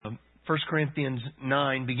1 Corinthians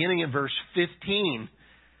 9, beginning in verse 15.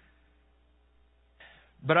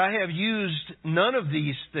 But I have used none of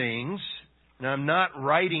these things, and I'm not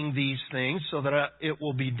writing these things so that it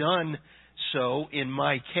will be done so in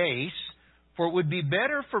my case. For it would be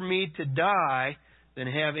better for me to die than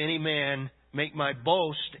have any man make my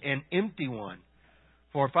boast an empty one.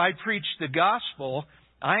 For if I preach the gospel,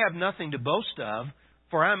 I have nothing to boast of,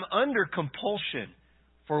 for I am under compulsion.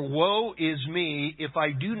 For woe is me if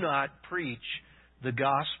I do not preach the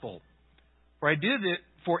gospel. For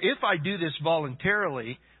if I do this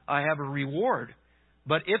voluntarily, I have a reward.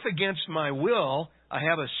 But if against my will, I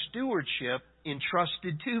have a stewardship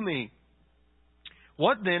entrusted to me.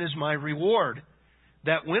 What then is my reward?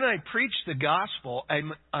 That when I preach the gospel,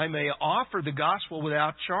 I may offer the gospel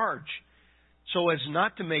without charge, so as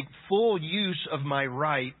not to make full use of my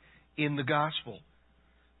right in the gospel.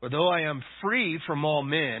 For though I am free from all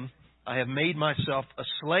men, I have made myself a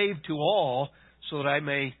slave to all, so that I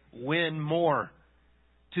may win more.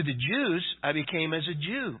 To the Jews I became as a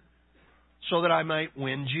Jew, so that I might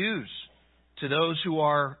win Jews. To those who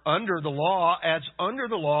are under the law, as under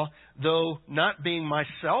the law, though not being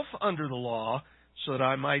myself under the law, so that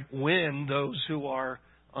I might win those who are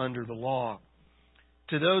under the law.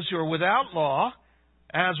 To those who are without law,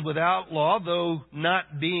 as without law, though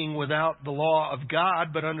not being without the law of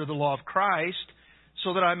God, but under the law of Christ,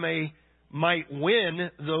 so that I might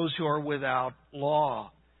win those who are without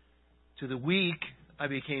law. To the weak I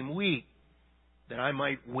became weak, that I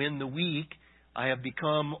might win the weak. I have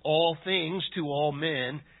become all things to all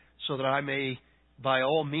men, so that I may by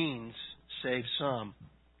all means save some.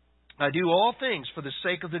 I do all things for the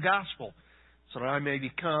sake of the gospel, so that I may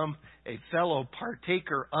become a fellow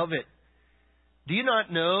partaker of it. Do you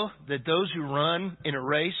not know that those who run in a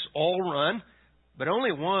race all run, but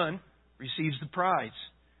only one receives the prize?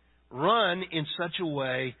 Run in such a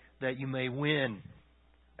way that you may win.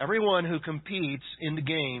 Everyone who competes in the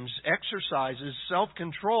games exercises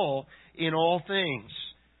self-control in all things.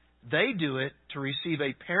 They do it to receive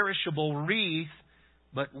a perishable wreath,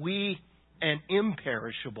 but we an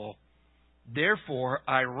imperishable. Therefore,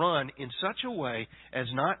 I run in such a way as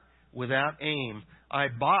not without aim. I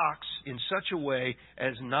box in such a way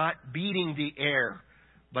as not beating the air.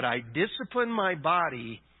 But I discipline my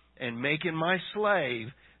body and make it my slave,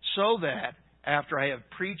 so that after I have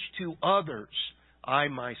preached to others, I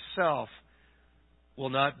myself will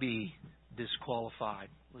not be disqualified.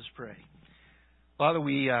 Let's pray. Father,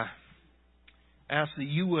 we ask that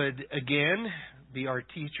you would again be our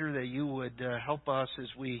teacher, that you would help us as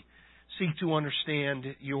we seek to understand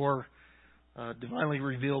your divinely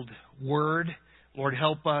revealed word. Lord,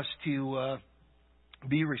 help us to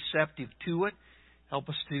be receptive to it. Help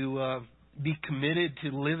us to be committed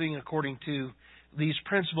to living according to these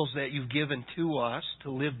principles that you've given to us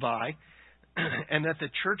to live by, and that the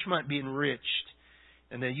church might be enriched,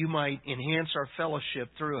 and that you might enhance our fellowship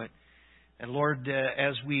through it. And Lord,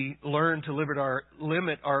 as we learn to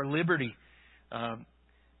limit our liberty,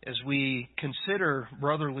 as we consider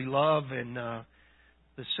brotherly love and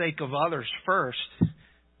the sake of others first,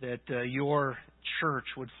 that your church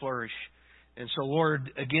would flourish. And so,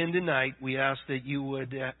 Lord, again tonight, we ask that you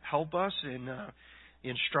would help us and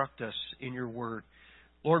instruct us in your word.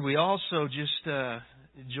 Lord, we also just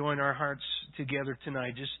join our hearts together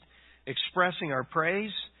tonight, just expressing our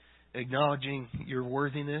praise, acknowledging your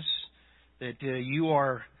worthiness, that you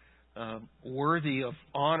are worthy of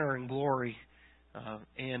honor and glory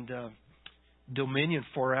and dominion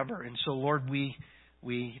forever. And so, Lord,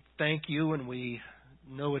 we thank you, and we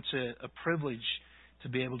know it's a privilege to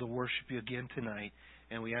be able to worship you again tonight.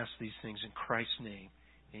 And we ask these things in Christ's name.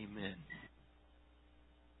 Amen.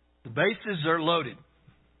 The bases are loaded.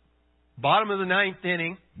 Bottom of the ninth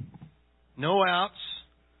inning. No outs.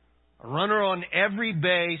 A runner on every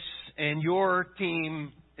base, and your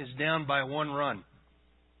team is down by one run.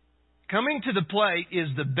 Coming to the plate is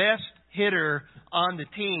the best hitter on the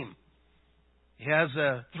team. He has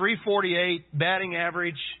a .348 batting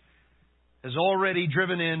average, has already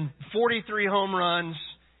driven in 43 home runs,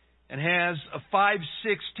 and has a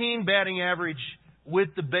 .516 batting average with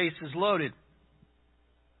the bases loaded.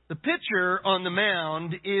 The pitcher on the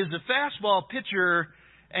mound is a fastball pitcher,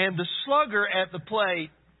 and the slugger at the plate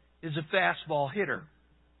is a fastball hitter.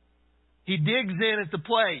 He digs in at the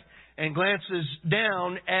plate and glances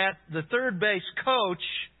down at the third base coach,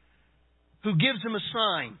 who gives him a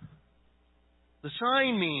sign. The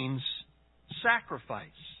sign means sacrifice.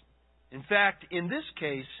 In fact, in this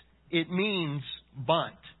case, it means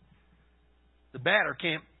bunt. The batter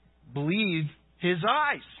can't believe his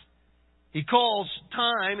eyes. He calls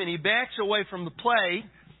time and he backs away from the plate,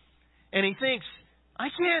 and he thinks, I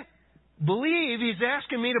can't believe he's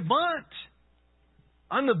asking me to bunt.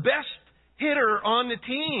 I'm the best hitter on the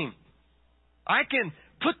team. I can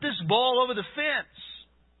put this ball over the fence.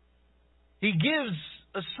 He gives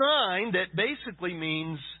a sign that basically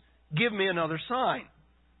means, give me another sign.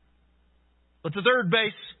 But the third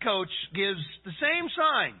base coach gives the same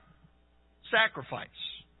sign, sacrifice.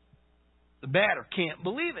 The batter can't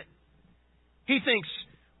believe it. He thinks,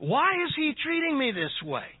 why is he treating me this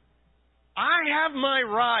way? I have my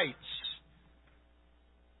rights.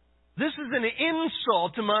 This is an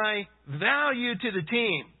insult to my value to the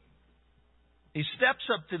team. He steps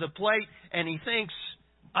up to the plate and he thinks,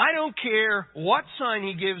 I don't care what sign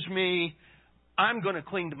he gives me, I'm going to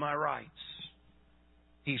cling to my rights.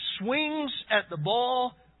 He swings at the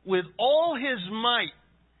ball with all his might.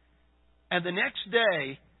 And the next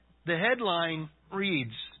day, the headline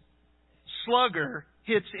reads, Slugger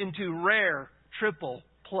hits into rare triple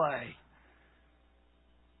play.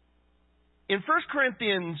 In 1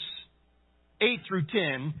 Corinthians 8 through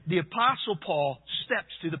 10, the Apostle Paul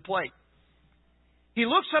steps to the plate. He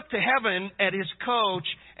looks up to heaven at his coach,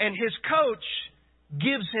 and his coach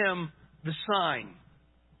gives him the sign,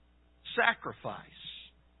 sacrifice.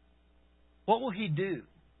 What will he do?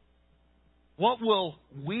 What will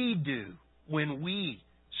we do when we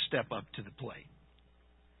step up to the plate?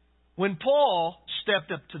 When Paul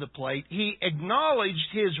stepped up to the plate, he acknowledged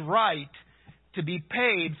his right to be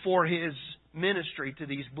paid for his ministry to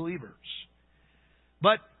these believers.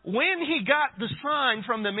 But when he got the sign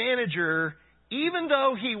from the manager, even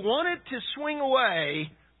though he wanted to swing away,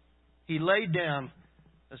 he laid down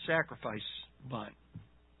a sacrifice bunt.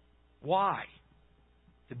 Why?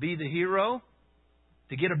 To be the hero?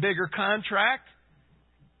 To get a bigger contract?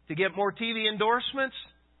 To get more TV endorsements?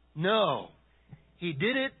 No. He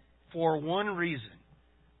did it for one reason: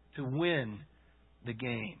 to win the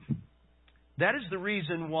game. That is the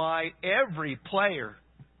reason why every player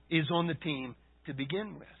is on the team to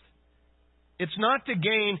begin with. It's not to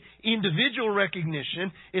gain individual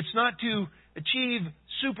recognition. It's not to achieve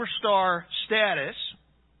superstar status.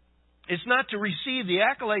 It's not to receive the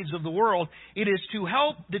accolades of the world. It is to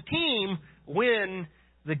help the team win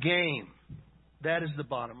the game. That is the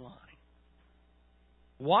bottom line.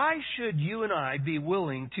 Why should you and I be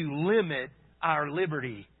willing to limit our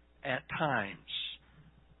liberty at times?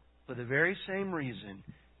 For the very same reason,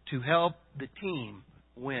 to help the team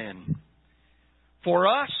win. For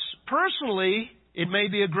us, personally, it may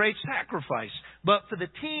be a great sacrifice, but for the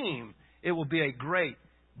team, it will be a great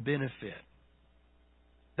benefit.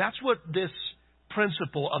 That's what this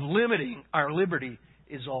principle of limiting our liberty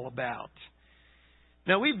is all about.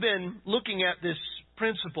 Now, we've been looking at this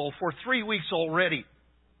principle for 3 weeks already.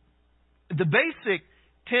 The basic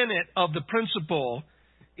tenet of the principle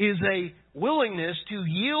is a willingness to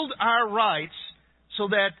yield our rights so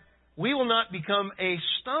that we will not become a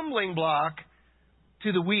stumbling block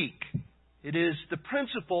to the weak. It is the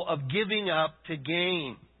principle of giving up to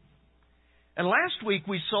gain. And last week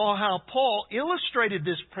we saw how Paul illustrated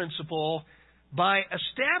this principle by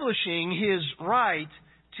establishing his right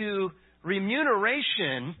to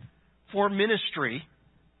remuneration for ministry,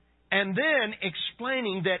 and then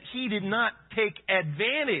explaining that he did not take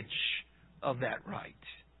advantage of that right.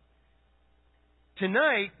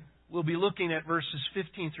 Tonight, we'll be looking at verses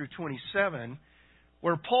 15 through 27,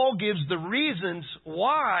 where Paul gives the reasons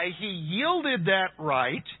why he yielded that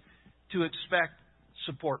right to expect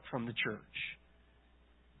support from the church.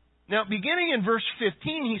 Now, beginning in verse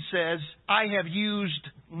 15, he says, I have used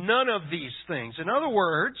none of these things. In other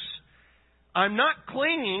words, I'm not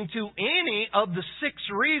clinging to any of the 6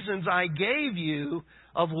 reasons I gave you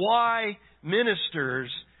of why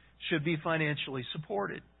ministers should be financially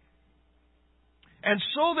supported. And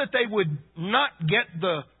so that they would not get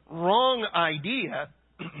the wrong idea,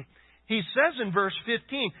 he says in verse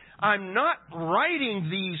 15, I'm not writing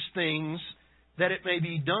these things that it may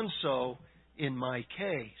be done so in my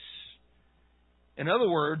case. In other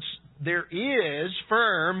words, there is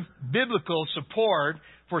firm biblical support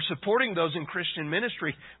for supporting those in Christian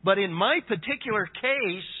ministry. But in my particular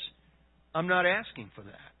case, I'm not asking for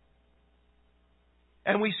that.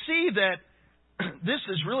 And we see that this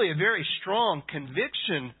is really a very strong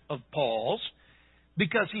conviction of Paul's,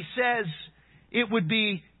 because he says, it would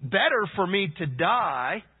be better for me to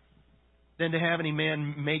die than to have any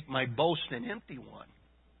man make my boast an empty one.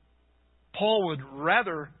 Paul would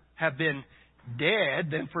rather have been dead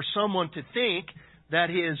than for someone to think that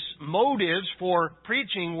his motives for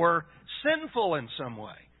preaching were sinful in some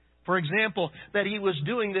way. For example, that he was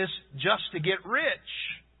doing this just to get rich.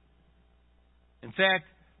 In fact,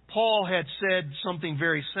 Paul had said something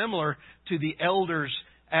very similar to the elders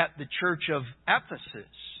at the church of Ephesus.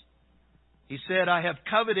 He said, I have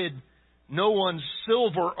coveted no one's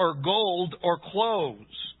silver or gold or clothes.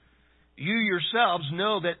 You yourselves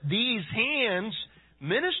know that these hands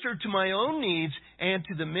ministered to my own needs and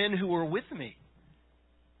to the men who were with me.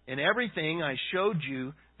 In everything I showed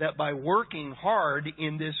you that by working hard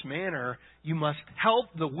in this manner, you must help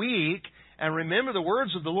the weak. And remember the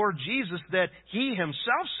words of the Lord Jesus that He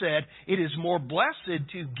Himself said, it is more blessed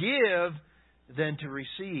to give than to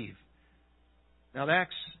receive. Now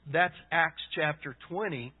that's Acts chapter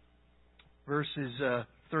 20, verses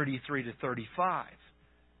 33 to 35.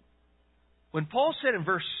 When Paul said in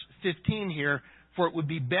verse 15 here, for it would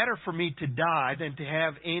be better for me to die than to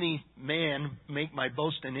have any man make my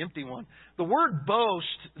boast an empty one. The word boast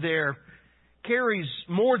there carries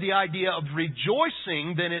more the idea of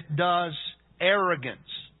rejoicing than it does arrogance.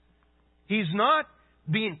 He's not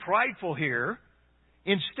being prideful here.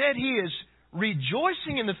 Instead, he is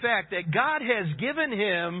rejoicing in the fact that God has given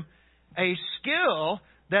him a skill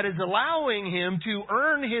that is allowing him to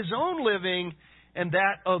earn his own living and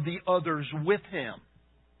that of the others with him.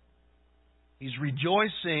 He's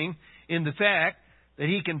rejoicing in the fact that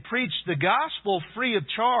he can preach the gospel free of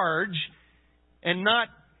charge and not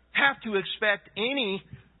have to expect any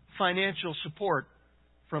financial support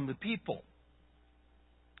from the people.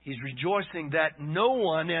 He's rejoicing that no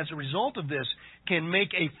one, as a result of this, can make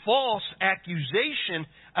a false accusation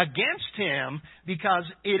against him because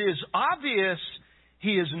it is obvious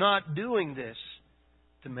he is not doing this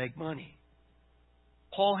to make money.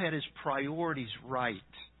 Paul had his priorities right.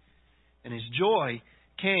 And his joy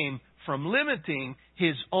came from limiting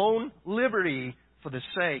his own liberty for the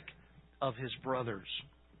sake of his brothers.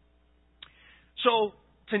 So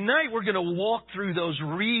tonight we're going to walk through those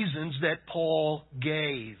reasons that Paul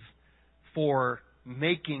gave for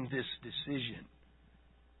making this decision.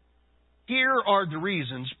 Here are the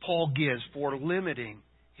reasons Paul gives for limiting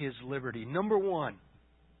his liberty. Number one,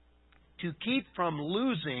 to keep from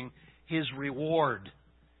losing his reward.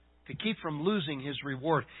 To keep from losing his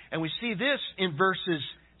reward. And we see this in verses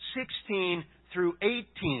 16 through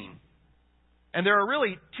 18. And there are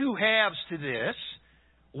really two halves to this.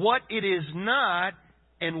 What it is not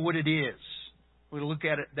and what it is. We'll look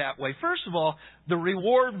at it that way. First of all, the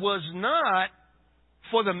reward was not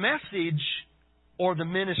for the message or the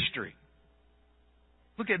ministry.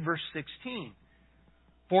 Look at verse 16.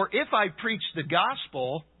 For if I preach the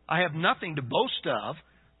gospel, I have nothing to boast of,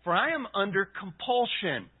 for I am under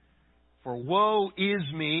compulsion. For woe is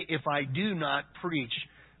me if I do not preach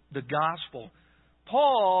the gospel.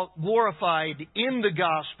 Paul glorified in the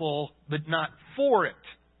gospel, but not for it.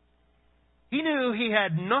 He knew he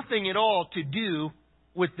had nothing at all to do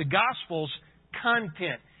with the gospel's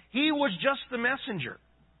content. He was just the messenger.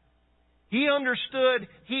 He understood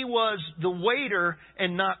he was the waiter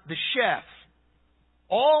and not the chef.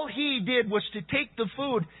 All he did was to take the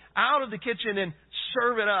food out of the kitchen and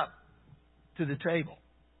serve it up to the table.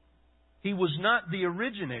 He was not the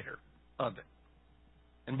originator of it.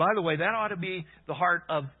 And by the way, that ought to be the heart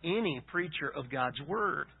of any preacher of God's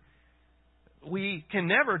Word. We can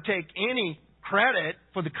never take any credit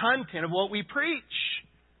for the content of what we preach.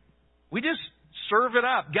 We just serve it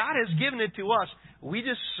up. God has given it to us. We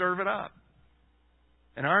just serve it up.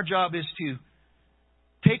 And our job is to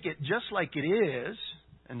take it just like it is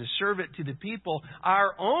and to serve it to the people.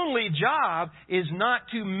 Our only job is not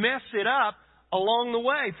to mess it up along the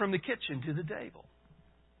way from the kitchen to the table.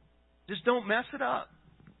 Just don't mess it up.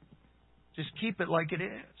 Just keep it like it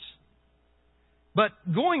is. But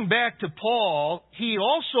going back to Paul, he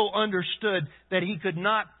also understood that he could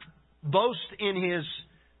not boast in his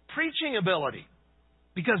preaching ability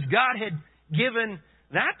because God had given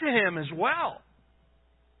that to him as well.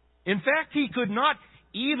 In fact, he could not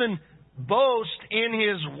even boast in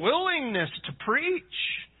his willingness to preach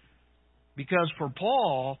because for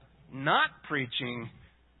Paul, not preaching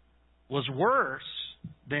was worse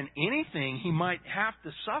than anything he might have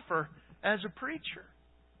to suffer as a preacher.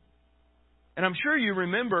 And I'm sure you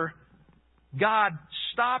remember God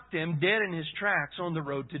stopped him dead in his tracks on the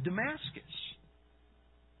road to Damascus.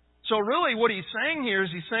 So really what he's saying here is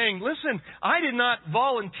he's saying, listen, I did not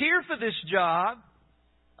volunteer for this job.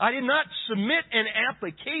 I did not submit an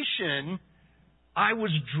application. I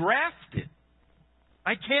was drafted.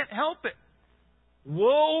 I can't help it.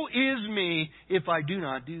 Woe is me if I do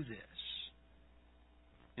not do this.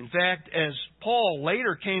 In fact, as Paul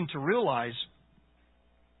later came to realize,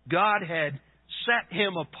 God had set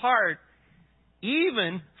him apart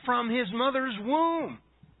even from his mother's womb.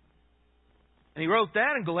 And he wrote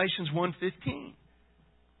that in Galatians 1:15.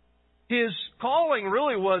 His calling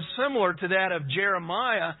really was similar to that of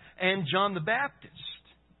Jeremiah and John the Baptist.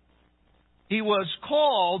 He was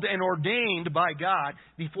called and ordained by God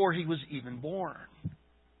before he was even born.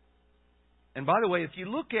 And by the way, if you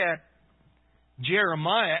look at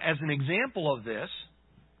Jeremiah as an example of this,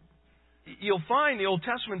 you'll find in the Old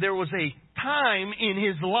Testament there was a time in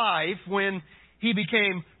his life when he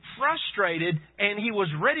became frustrated and he was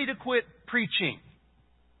ready to quit preaching.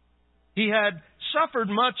 He had suffered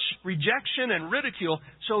much rejection and ridicule,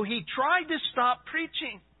 so he tried to stop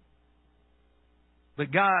preaching.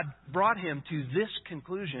 But God brought him to this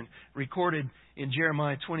conclusion, recorded in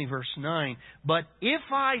Jeremiah 20, verse 9. But if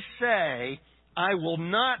I say, I will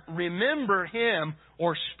not remember him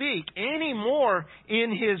or speak any more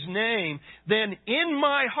in his name, then in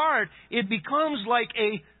my heart it becomes like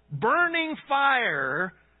a burning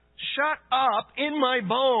fire shut up in my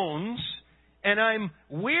bones, and I'm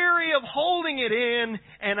weary of holding it in,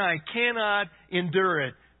 and I cannot endure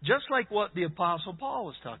it. Just like what the Apostle Paul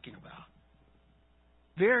was talking about.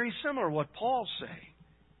 Very similar to what Paul's saying.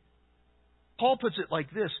 Paul puts it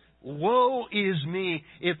like this: woe is me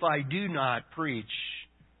if I do not preach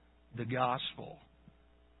the gospel.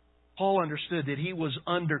 Paul understood that he was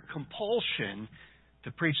under compulsion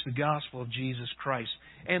to preach the gospel of Jesus Christ.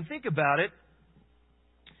 And think about it.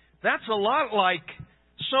 That's a lot like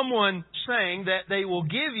someone saying that they will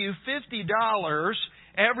give you $50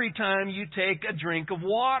 every time you take a drink of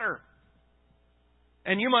water.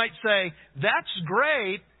 And you might say, that's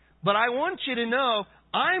great, but I want you to know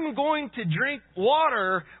I'm going to drink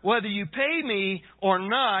water whether you pay me or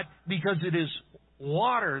not, because it is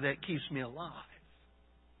water that keeps me alive.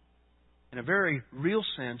 In a very real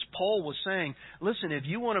sense, Paul was saying, listen, if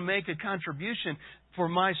you want to make a contribution for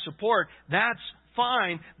my support, that's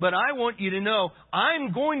fine, but I want you to know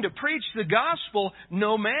I'm going to preach the gospel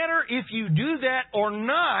no matter if you do that or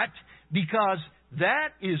not, because that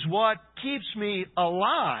is what keeps me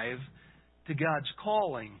alive to God's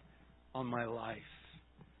calling on my life.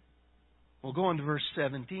 We'll go on to verse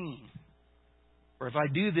 17. For if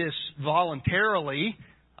I do this voluntarily,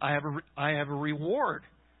 I have a reward.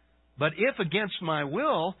 But if against my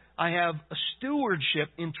will, I have a stewardship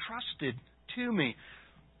entrusted to me.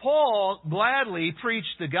 Paul gladly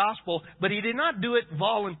preached the gospel, but he did not do it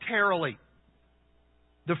voluntarily.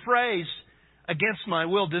 The phrase, against my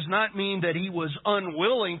will, does not mean that he was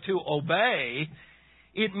unwilling to obey.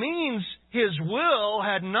 It means his will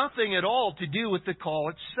had nothing at all to do with the call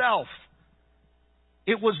itself.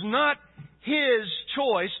 It was not his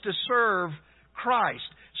choice to serve Christ.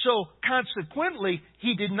 So consequently,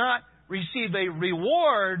 he did not receive a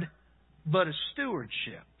reward, but a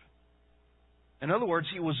stewardship. In other words,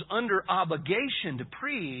 he was under obligation to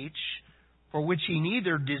preach for which he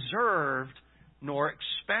neither deserved nor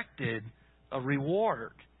expected a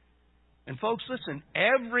reward. And folks, listen,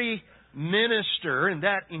 every minister, and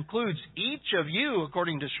that includes each of you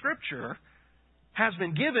according to Scripture, has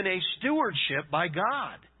been given a stewardship by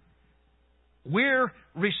God. We're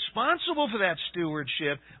responsible for that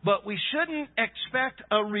stewardship, but we shouldn't expect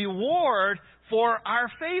a reward for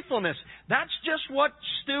our faithfulness. That's just what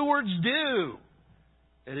stewards do.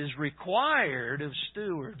 It is required of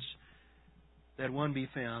stewards that one be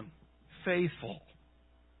found faithful.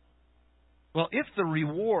 Well, if the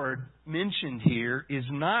reward mentioned here is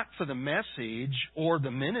not for the message or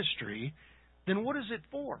the ministry, then what is it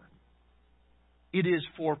for? It is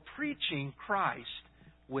for preaching Christ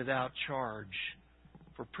without charge.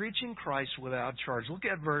 For preaching Christ without charge. Look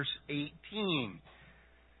at verse 18.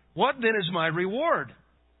 What then is my reward?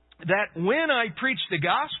 That when I preach the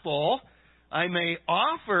gospel, I may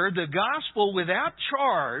offer the gospel without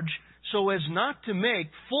charge, so as not to make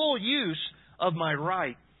full use of my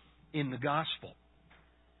right in the gospel.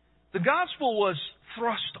 The gospel was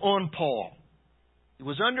thrust on Paul. He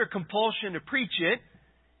was under compulsion to preach it,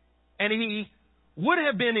 and he would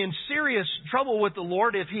have been in serious trouble with the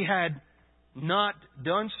Lord if he had not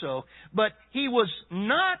done so. But he was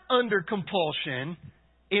not under compulsion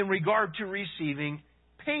in regard to receiving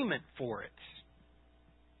payment for it.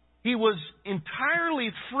 He was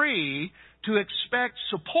entirely free to expect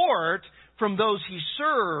support from those he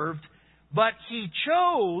served, but he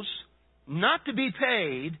chose not to be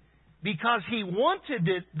paid because he wanted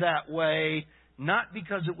it that way, not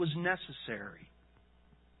because it was necessary.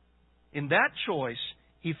 In that choice,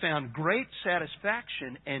 he found great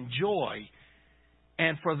satisfaction and joy,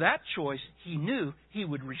 and for that choice, he knew he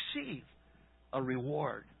would receive a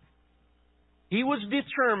reward. He was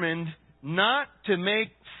determined not to make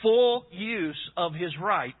full use of his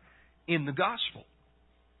right in the gospel.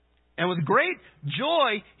 And with great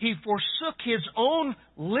joy, he forsook his own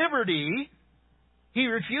liberty. He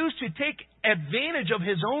refused to take advantage of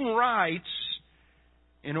his own rights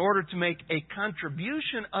in order to make a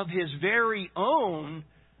contribution of his very own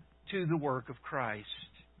to the work of Christ.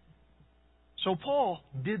 So Paul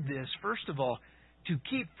did this, first of all, to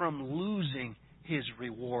keep from losing his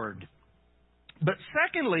reward. But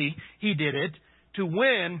secondly, he did it to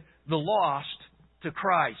win the lost to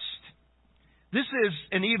Christ. This is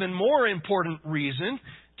an even more important reason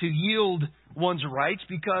to yield one's rights,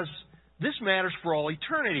 because this matters for all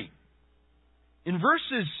eternity. In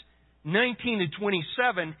verses 19 to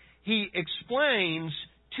 27, he explains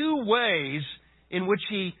two ways in which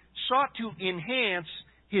he sought to enhance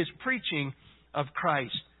his preaching of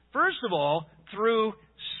Christ. First of all, through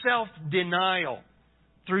self-denial.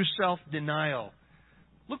 Through self-denial.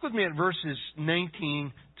 Look with me at verses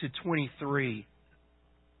 19 to 23.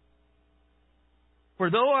 For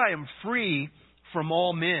though I am free from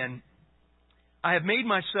all men, I have made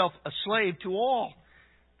myself a slave to all,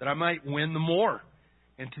 that I might win the more.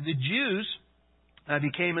 And to the Jews, I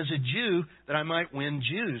became as a Jew, that I might win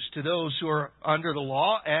Jews. To those who are under the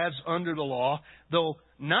law, as under the law, though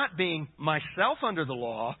not being myself under the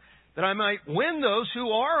law, that I might win those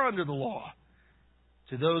who are under the law.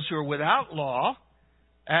 To those who are without law,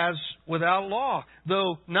 as without law,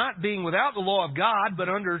 though not being without the law of God, but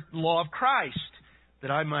under the law of Christ,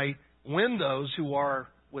 that I might win those who are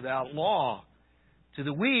without law. To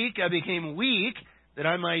the weak I became weak, that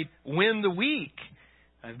I might win the weak.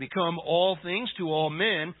 I have become all things to all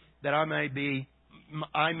men, that I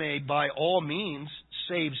may by all means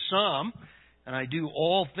save some. And I do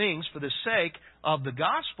all things for the sake of the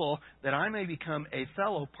gospel, that I may become a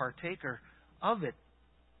fellow partaker of it.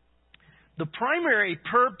 The primary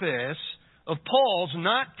purpose of Paul's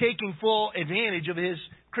not taking full advantage of his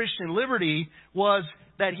Christian liberty was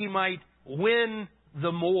that he might win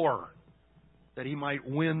the more. That he might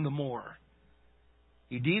win the more.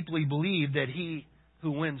 He deeply believed that he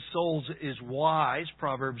who wins souls is wise,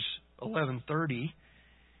 Proverbs 11:30.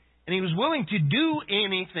 And he was willing to do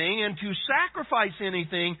anything and to sacrifice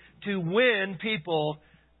anything to win people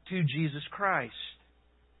to Jesus Christ.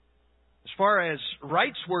 As far as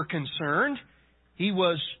rights were concerned, he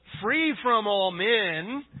was free from all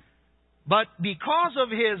men, but because of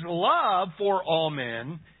his love for all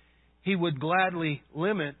men, he would gladly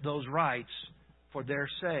limit those rights for their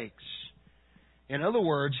sakes. In other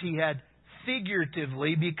words, he had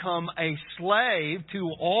figuratively become a slave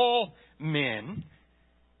to all men.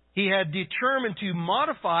 He had determined to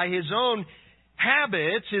modify his own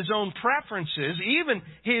habits, his own preferences, even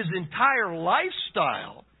his entire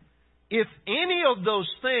lifestyle, if any of those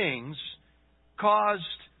things caused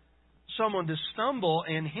someone to stumble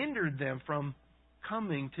and hindered them from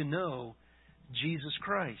coming to know Jesus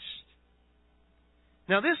Christ.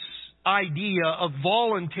 Now, this idea of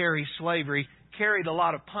voluntary slavery carried a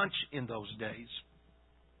lot of punch in those days.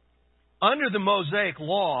 Under the Mosaic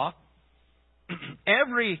Law,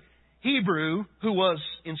 every Hebrew who was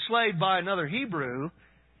enslaved by another Hebrew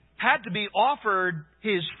had to be offered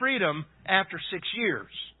his freedom after 6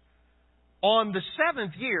 years. On the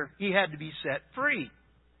 7th year, he had to be set free.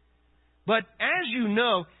 But as you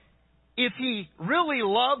know, if he really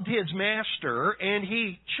loved his master and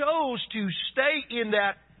he chose to stay in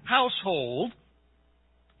that household,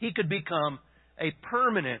 he could become a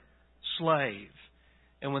permanent slave.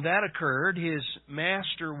 And when that occurred, his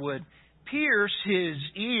master would pierce his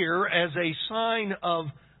ear as a sign of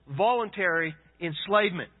voluntary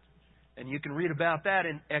enslavement. And you can read about that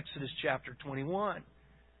in Exodus chapter 21.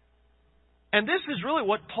 And this is really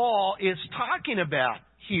what Paul is talking about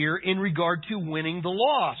here in regard to winning the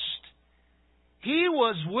lost. He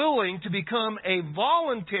was willing to become a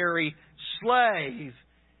voluntary slave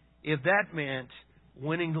if that meant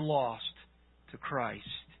winning the lost to Christ.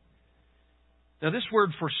 Now, this word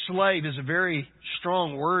for slave is a very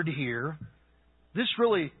strong word here. This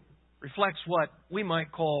really reflects what we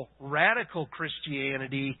might call radical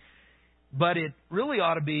Christianity, but it really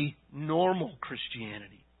ought to be normal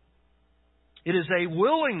Christianity. It is a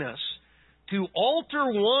willingness to alter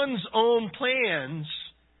one's own plans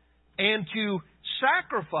and to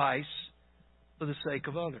sacrifice for the sake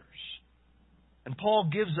of others. And Paul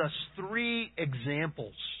gives us 3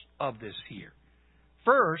 examples of this here.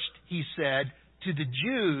 First, he said, to the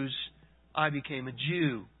Jews, I became a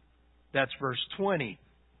Jew. That's verse 20.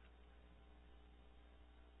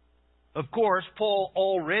 Of course, Paul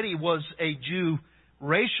already was a Jew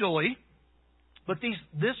racially, but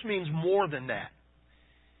this means more than that.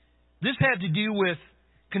 This had to do with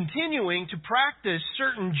continuing to practice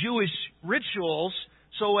certain Jewish rituals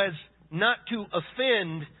so as not to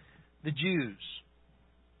offend the Jews.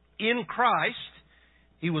 In Christ,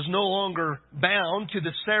 he was no longer bound to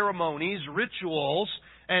the ceremonies, rituals,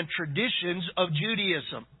 and traditions of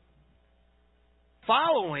Judaism.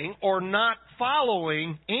 Following or not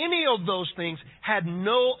following any of those things had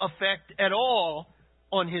no effect at all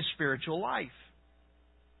on his spiritual life.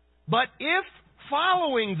 But if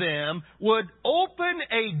following them would open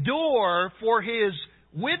a door for his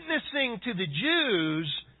witnessing to the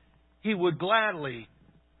Jews, he would gladly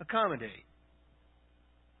accommodate.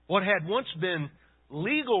 What had once been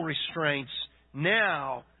legal restraints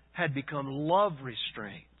now had become love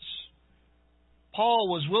restraints. Paul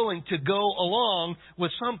was willing to go along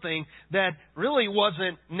with something that really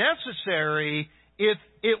wasn't necessary if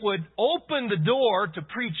it would open the door to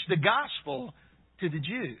preach the gospel to the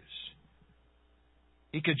Jews.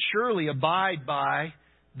 He could surely abide by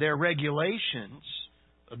their regulations,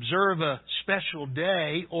 observe a special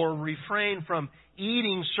day, or refrain from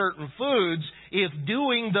eating certain foods if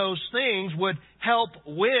doing those things would help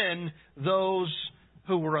win those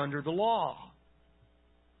who were under the law.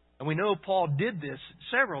 And we know Paul did this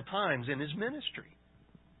several times in his ministry.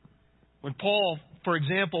 When Paul, for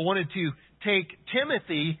example, wanted to take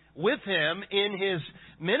Timothy with him in his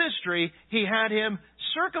ministry, he had him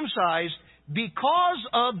circumcised because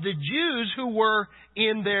of the Jews who were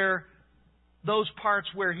in those parts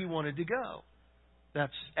where he wanted to go.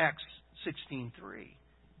 That's Acts 16:3.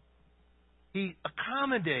 He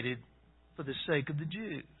accommodated for the sake of the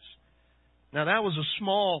Jews. Now that was a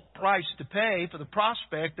small price to pay for the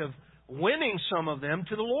prospect of winning some of them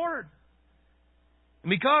to the Lord. And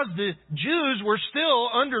because the Jews were still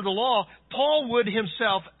under the law, Paul would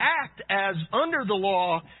himself act as under the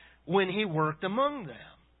law when he worked among them.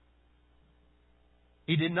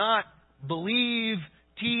 He did not believe,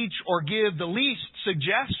 teach, or give the least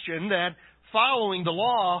suggestion that following the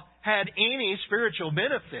law had any spiritual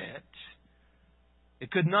benefit. It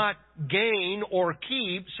could not gain or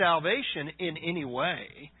keep salvation in any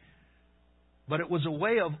way. But it was a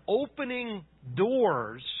way of opening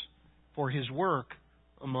doors for his work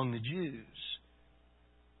among the Jews.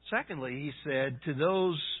 Secondly, he said, to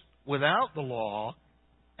those without the law,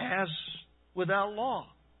 as without law.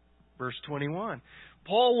 Verse 21.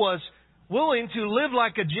 Paul was willing to live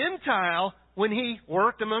like a Gentile when he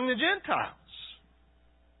worked among the Gentiles.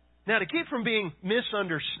 Now, to keep from being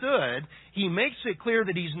misunderstood, he makes it clear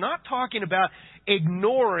that he's not talking about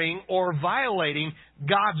ignoring or violating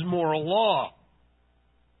God's moral law.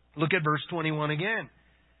 Look at verse 21 again.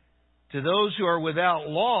 To those who are without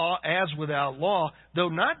law, as without law, though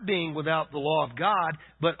not being without the law of God,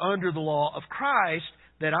 but under the law of Christ,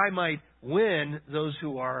 that I might win those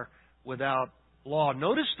who are without law.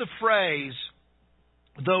 Notice the phrase,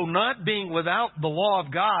 though not being without the law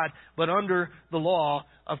of God, but under the law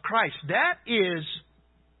of Christ. That is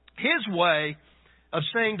his way of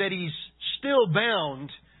saying that he's still bound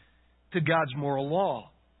to God's moral law.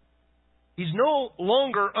 He's no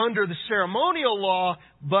longer under the ceremonial law,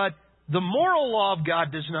 but the moral law of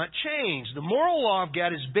God does not change. The moral law of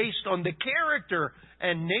God is based on the character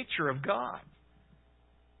and nature of God.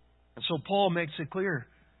 And so Paul makes it clear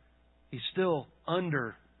he's still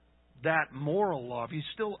under that moral law. He's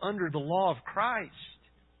still under the law of Christ.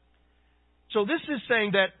 So this is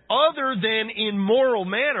saying that other than in moral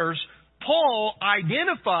matters, Paul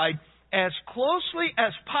identified as closely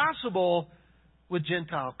as possible with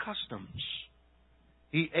Gentile customs.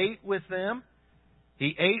 He ate with them.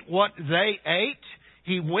 He ate what they ate.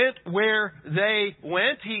 He went where they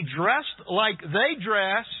went. He dressed like they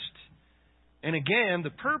dressed. And again, the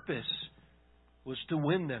purpose was to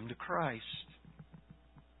win them to Christ.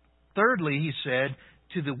 Thirdly, he said,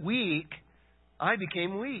 to the weak, I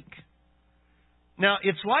became weak. Now,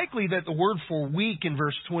 it's likely that the word for weak in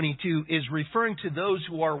verse 22 is referring to those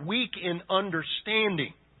who are weak in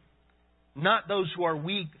understanding, not those who are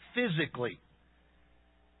weak physically.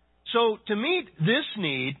 So, to meet this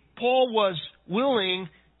need, Paul was willing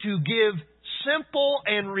to give simple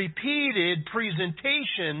and repeated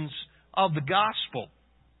presentations of the gospel.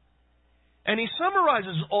 And he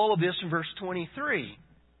summarizes all of this in verse 23.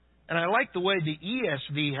 And I like the way the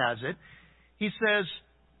ESV has it. He says,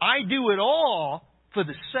 I do it all for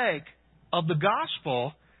the sake of the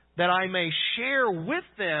gospel, that I may share with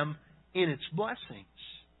them in its blessings.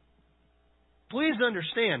 Please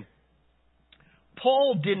understand,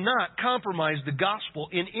 Paul did not compromise the gospel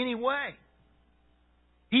in any way.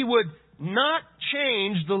 He would not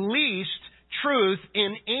change the least truth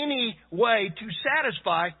in any way to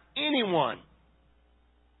satisfy anyone.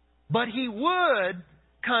 But he would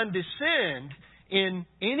condescend in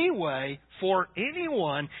any way for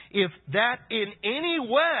anyone if that in any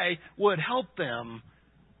way would help them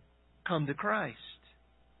come to Christ.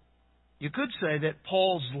 You could say that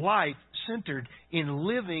Paul's life centered in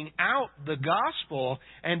living out the gospel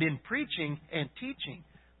and in preaching and teaching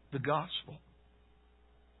the gospel.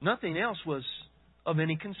 Nothing else was of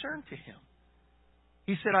any concern to him.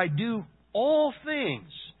 He said, I do all things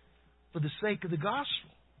for the sake of the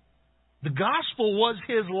gospel. The gospel was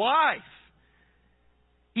his life.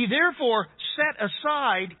 He therefore set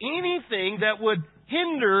aside anything that would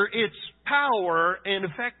hinder its power and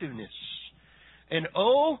effectiveness. And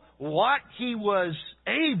oh, what he was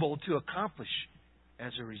able to accomplish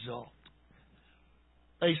as a result.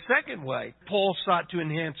 A second way Paul sought to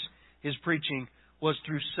enhance his preaching was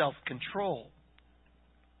through self-control.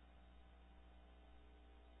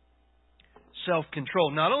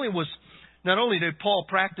 Self-control. Not only did Paul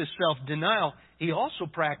practice self-denial, he also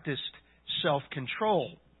practiced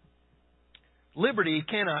self-control. Liberty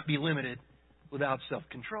cannot be limited without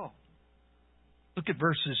self-control. Look at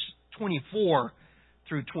verses 24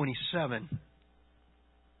 through 27.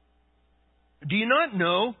 Do you not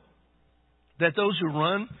know that those who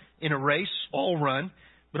run in a race all run,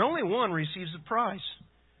 but only one receives the prize?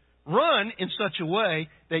 Run in such a way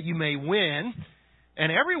that you may win,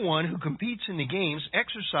 and everyone who competes in the games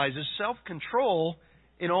exercises self-control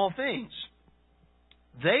in all things.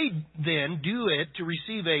 They then do it to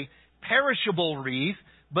receive a perishable wreath,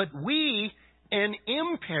 but we an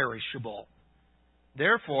imperishable.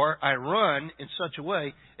 Therefore, I run in such a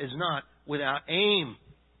way as not without aim.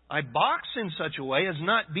 I box in such a way as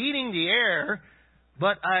not beating the air,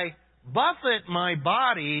 but I buffet my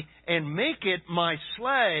body and make it my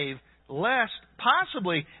slave, lest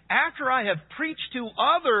possibly after I have preached to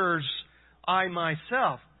others, I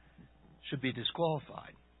myself should be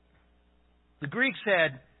disqualified. The Greeks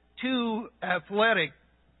had two athletic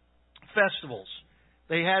festivals.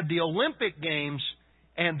 They had the Olympic Games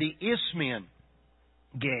and the Isthmian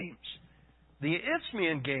Games. The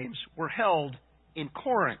Isthmian Games were held in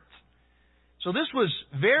Corinth. So this was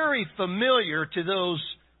very familiar to those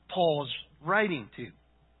Paul's writing to.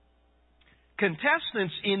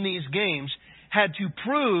 Contestants in these games had to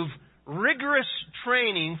prove rigorous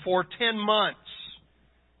training for 10 months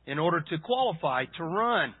in order to qualify to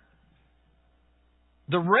run.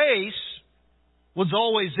 The race was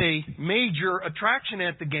always a major attraction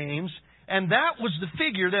at the games, and that was the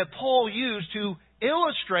figure that Paul used to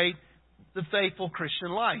illustrate the faithful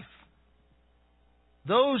Christian life.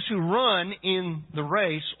 Those who run in the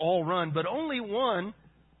race all run, but only one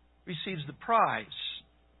receives the prize.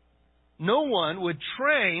 No one would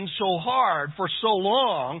train so hard for so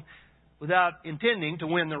long without intending to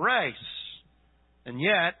win the race. And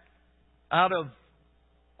yet, out of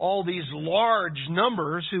all these large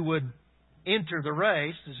numbers who would enter the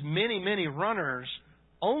race, as many runners,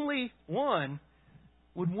 only one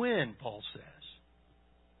would win, Paul says.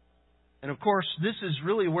 And of course, this is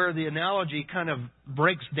really where the analogy kind of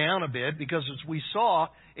breaks down a bit, because as we saw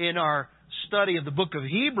in our study of the book of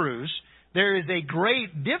Hebrews, there is a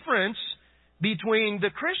great difference between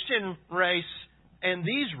the Christian race and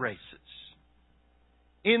these races.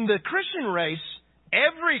 In the Christian race,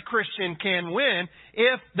 every Christian can win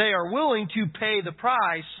if they are willing to pay the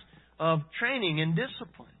price of training and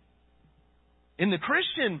discipline. In the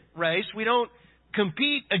Christian race, we don't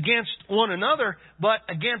compete against one another, but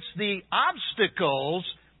against the obstacles,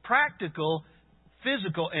 practical,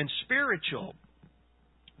 physical, and spiritual,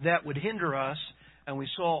 that would hinder us. And we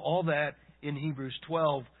saw all that in Hebrews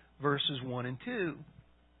 12, verses 1 and 2.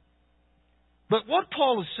 But what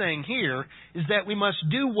Paul is saying here is that we must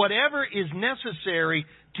do whatever is necessary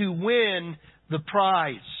to win the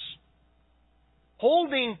prize.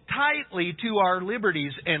 Holding tightly to our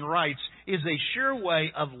liberties and rights is a sure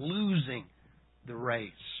way of losing the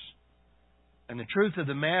race. And the truth of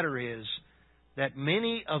the matter is that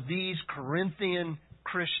many of these Corinthian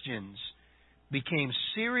Christians became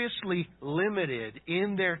seriously limited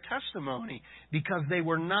in their testimony because they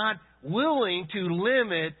were not willing to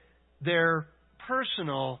limit their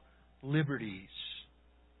personal liberties.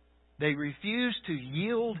 They refused to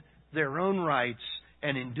yield their own rights,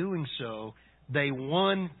 and in doing so, they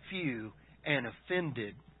won few and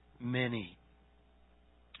offended many.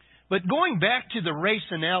 But going back to the race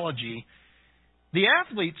analogy, the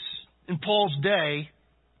athletes in Paul's day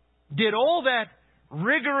did all that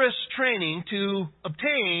rigorous training to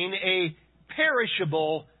obtain a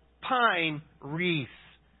perishable pine wreath.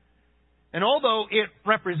 And although it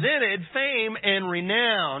represented fame and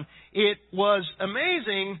renown, it was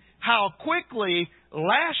amazing how quickly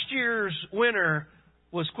last year's winner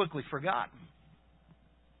was quickly forgotten.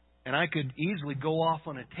 And I could easily go off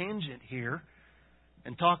on a tangent here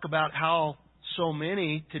and talk about how so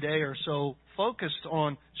many today are so focused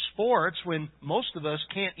on sports when most of us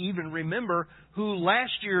can't even remember who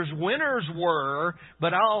last year's winners were,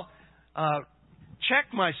 but I'll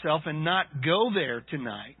check myself and not go there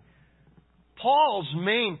tonight. Paul's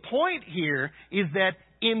main point here is that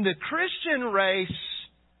in the Christian race,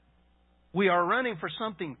 we are running for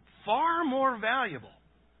something far more valuable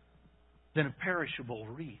than a perishable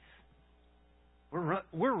wreath.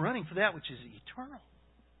 We're running for that which is eternal.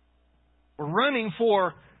 We're running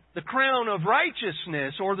for the crown of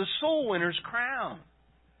righteousness or the soul winner's crown.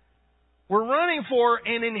 We're running for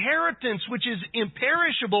an inheritance which is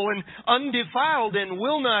imperishable and undefiled and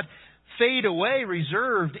will not fade away,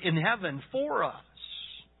 reserved in heaven for us.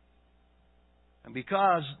 And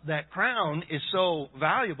because that crown is so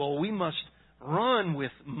valuable, we must run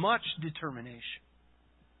with much determination.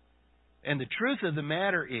 And the truth of the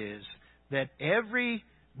matter is that every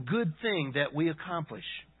good thing that we accomplish,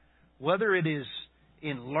 whether it is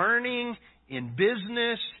in learning, in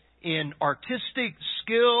business, in artistic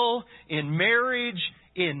skill, in marriage,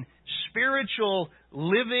 in spiritual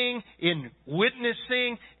living, in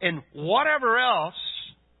witnessing, and whatever else,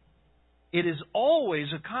 it is always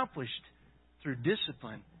accomplished through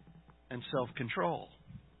discipline and self-control.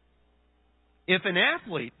 If an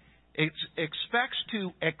athlete expects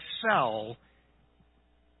to excel,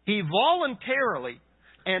 he voluntarily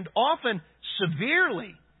and often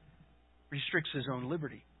severely restricts his own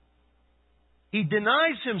liberty. He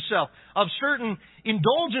denies himself of certain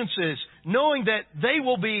indulgences, knowing that they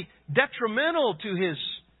will be detrimental to his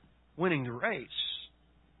winning the race.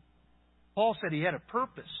 Paul said he had a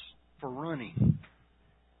purpose for running.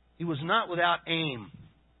 He was not without aim.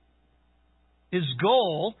 His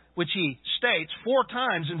goal, which he states 4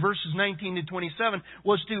 times in verses 19 to 27,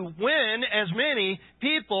 was to win as many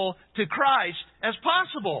people to Christ as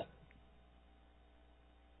possible.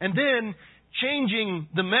 And then, changing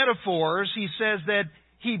the metaphors, he says that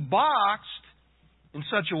he boxed in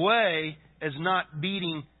such a way as not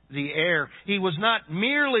beating the air. He was not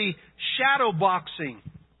merely shadow boxing.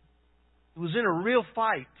 He was in a real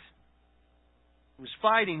fight. He was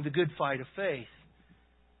fighting the good fight of faith.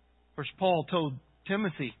 Of course, Paul told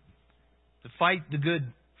Timothy to fight the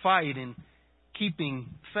good fight in keeping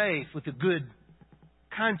faith with a good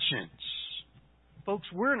conscience. Folks,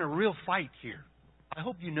 we're in a real fight here. I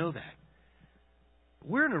hope you know that.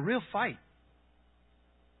 We're in a real fight.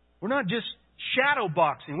 We're not just shadow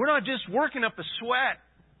boxing. We're not just working up a sweat.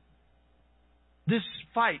 This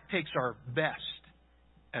fight takes our best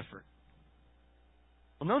effort.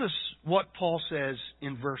 Well, notice what Paul says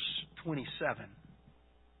in verse 27.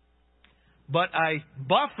 But I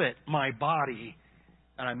buffet my body,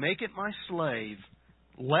 and I make it my slave,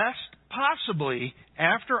 lest possibly,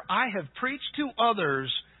 after I have preached to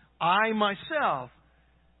others, I myself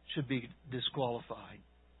should be disqualified.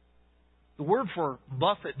 The word for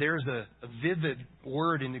buffet there is a vivid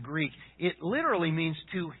word in the Greek. It literally means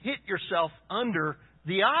to hit yourself under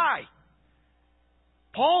the eye.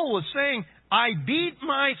 Paul was saying, I beat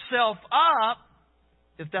myself up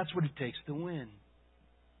if that's what it takes to win.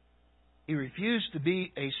 He refused to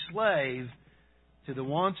be a slave to the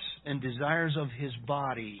wants and desires of his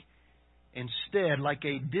body. Instead, like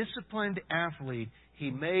a disciplined athlete,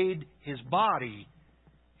 he made his body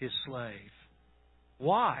his slave.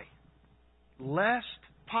 Why? Lest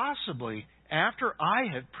possibly, after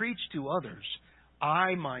I have preached to others,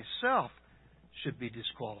 I myself should be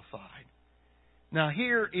disqualified. Now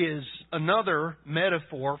here is another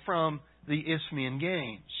metaphor from the Isthmian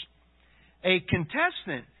Games. A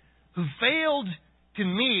contestant who failed to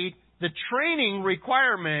meet the training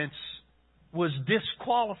requirements was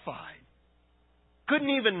disqualified. Couldn't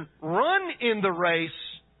even run in the race,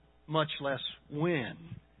 much less win.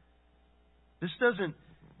 This doesn't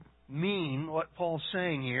mean, what Paul's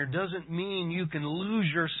saying here, doesn't mean you can lose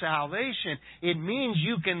your salvation. It means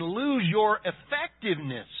you can lose your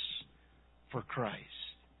effectiveness for Christ.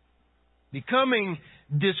 Becoming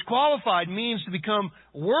disqualified means to become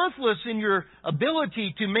worthless in your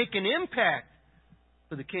ability to make an impact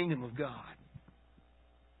for the kingdom of God.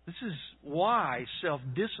 This is why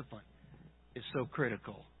self-discipline is so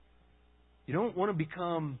critical. You don't want to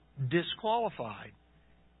become disqualified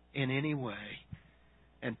in any way.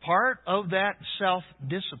 And part of that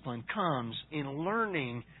self-discipline comes in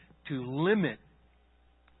learning to limit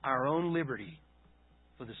our own liberty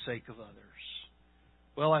for the sake of others.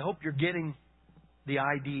 Well, I hope you're getting the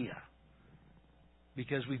idea,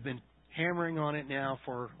 because we've been hammering on it now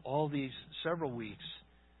for all these several weeks.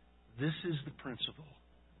 This is the principle.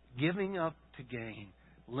 Giving up to gain.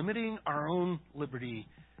 Limiting our own liberty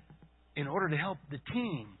in order to help the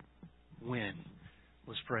team win.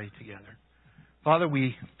 Let's pray together. Father,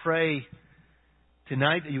 we pray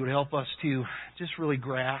tonight that you would help us to just really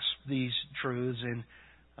grasp these truths and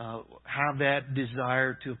have that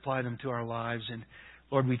desire to apply them to our lives. And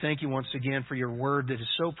Lord, we thank you once again for your word that is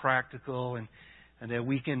so practical and that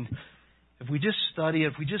we can, if we just study it,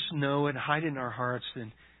 if we just know it, hide it in our hearts,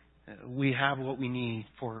 then we have what we need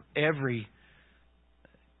for every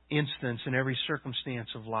instance and every circumstance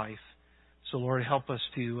of life. So Lord, help us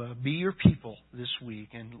to be your people this week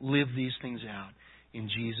and live these things out. In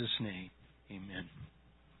Jesus' name, amen.